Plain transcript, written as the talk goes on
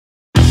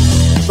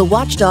the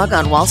Watchdog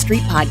on Wall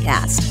Street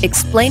podcast,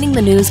 explaining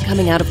the news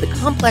coming out of the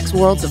complex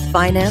worlds of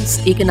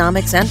finance,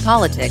 economics, and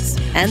politics,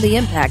 and the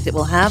impact it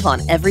will have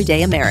on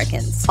everyday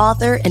Americans.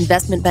 Author,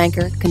 investment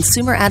banker,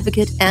 consumer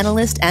advocate,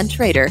 analyst, and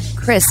trader,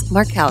 Chris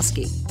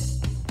Markowski.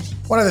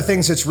 One of the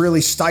things that's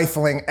really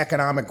stifling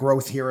economic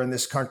growth here in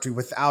this country,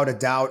 without a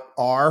doubt,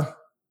 are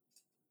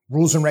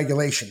rules and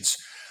regulations.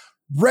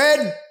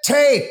 Red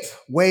tape,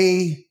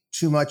 way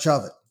too much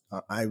of it.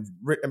 I've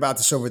written about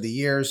this over the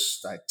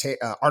years.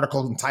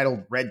 Article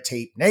entitled Red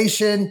Tape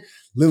Nation,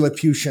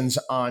 Lilliputians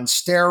on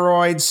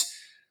Steroids.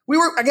 We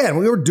were heading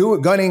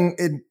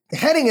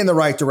in the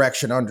right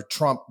direction under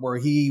Trump, where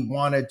he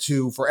wanted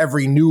to, for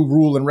every new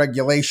rule and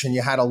regulation,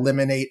 you had to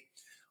eliminate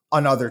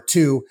another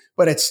two,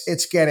 but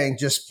it's getting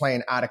just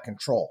plain out of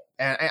control.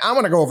 And I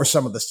want to go over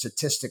some of the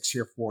statistics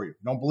here for you.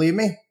 Don't believe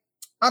me?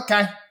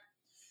 Okay.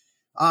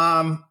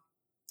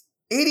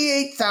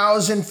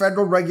 88,000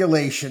 federal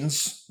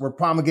regulations were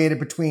promulgated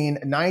between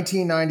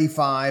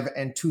 1995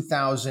 and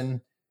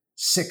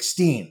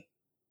 2016.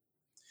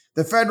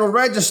 The Federal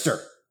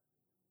Register,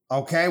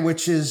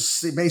 which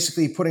is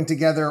basically putting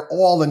together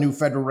all the new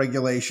federal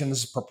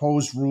regulations,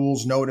 proposed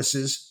rules,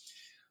 notices,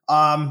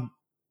 2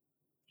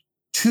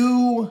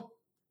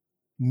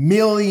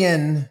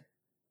 million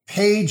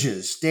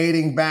pages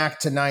dating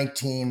back to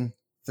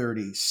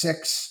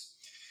 1936.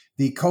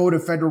 The Code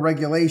of Federal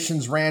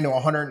Regulations ran to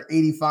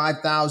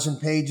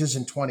 185,000 pages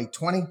in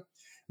 2020,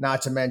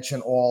 not to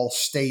mention all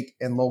state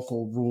and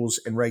local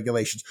rules and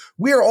regulations.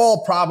 We're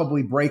all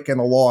probably breaking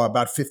the law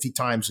about 50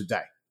 times a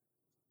day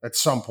at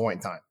some point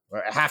in time.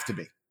 Have to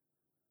be.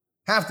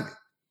 And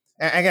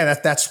again,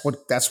 that's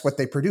what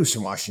they produce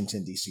in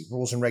Washington, D.C.,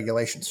 rules and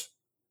regulations.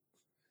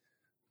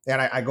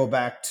 And I go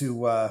back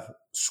to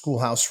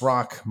Schoolhouse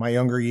Rock, my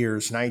younger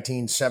years,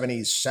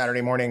 1970s,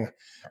 Saturday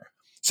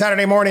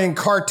morning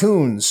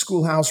cartoons,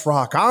 Schoolhouse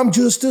Rock. I'm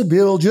just a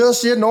Bill,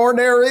 just an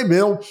ordinary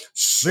Bill,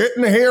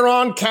 sitting here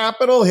on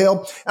Capitol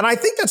Hill. And I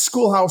think that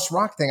Schoolhouse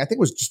Rock thing, I think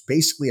was just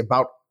basically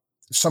about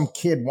some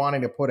kid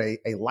wanting to put a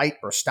light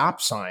or stop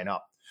sign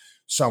up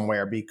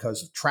somewhere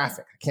because of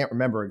traffic. I can't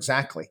remember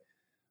exactly.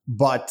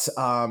 But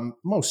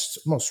most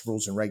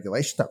rules and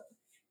regulations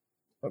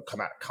don't come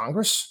out of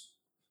Congress.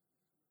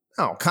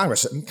 No,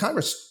 Congress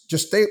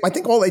just, I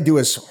think all they do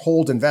is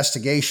hold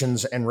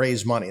investigations and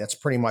raise money. That's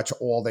pretty much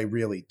all they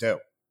really do,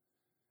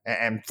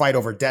 and fight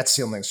over debt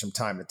ceilings from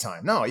time to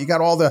time. No, you got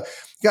all of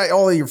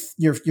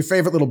your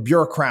favorite little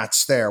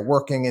bureaucrats there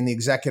working in the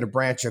executive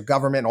branch of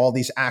government, all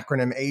these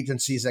acronym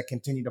agencies that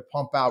continue to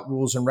pump out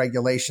rules and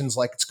regulations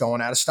like it's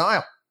going out of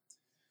style.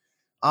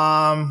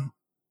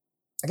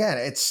 Again,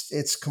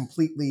 it's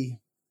completely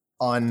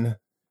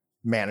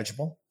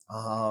unmanageable.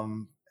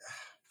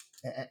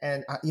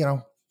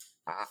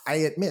 I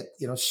admit,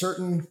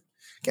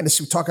 this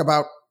we talk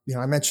about,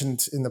 I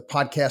mentioned in the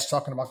podcast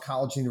talking about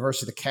college and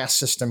university, the caste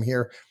system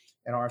here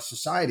in our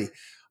society.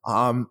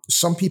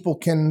 Some people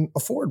can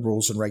afford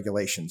rules and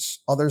regulations.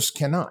 Others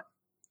cannot.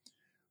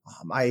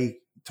 I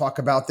talk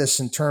about this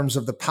in terms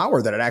of the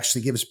power that it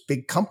actually gives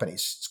big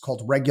companies. It's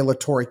called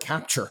regulatory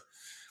capture.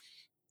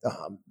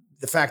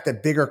 The fact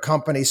that bigger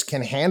companies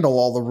can handle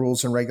all the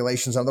rules and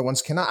regulations, other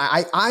ones cannot.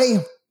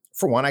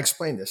 For one, I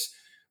explained this.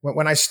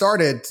 When I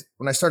started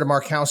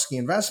Markowski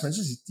Investments,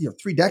 this is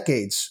 3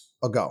 decades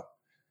ago.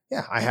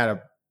 Yeah, I had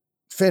a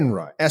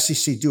FINRA,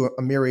 SEC do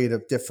a myriad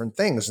of different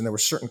things, and there were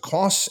certain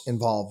costs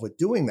involved with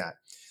doing that.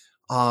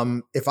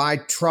 If I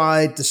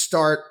tried to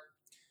start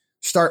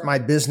my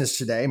business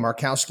today,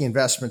 Markowski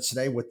Investments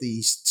today, with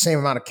the same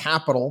amount of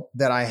capital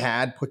that I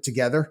had put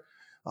together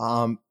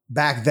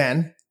back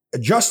then,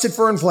 adjusted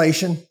for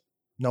inflation,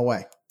 no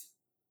way.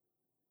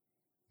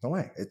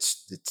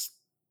 It's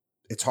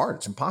hard.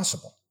 It's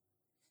impossible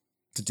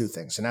to do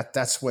things. And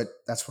that's what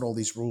all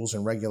these rules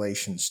and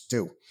regulations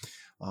do.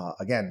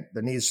 Again,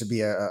 there needs to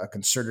be a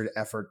concerted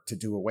effort to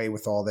do away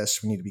with all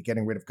this. We need to be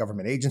getting rid of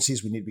government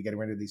agencies. We need to be getting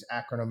rid of these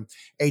acronym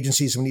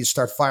agencies. We need to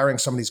start firing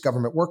some of these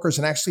government workers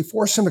and actually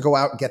force them to go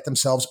out and get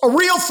themselves a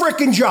real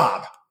freaking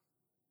job.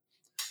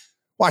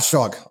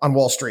 Watchdog on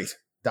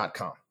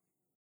wallstreet.com.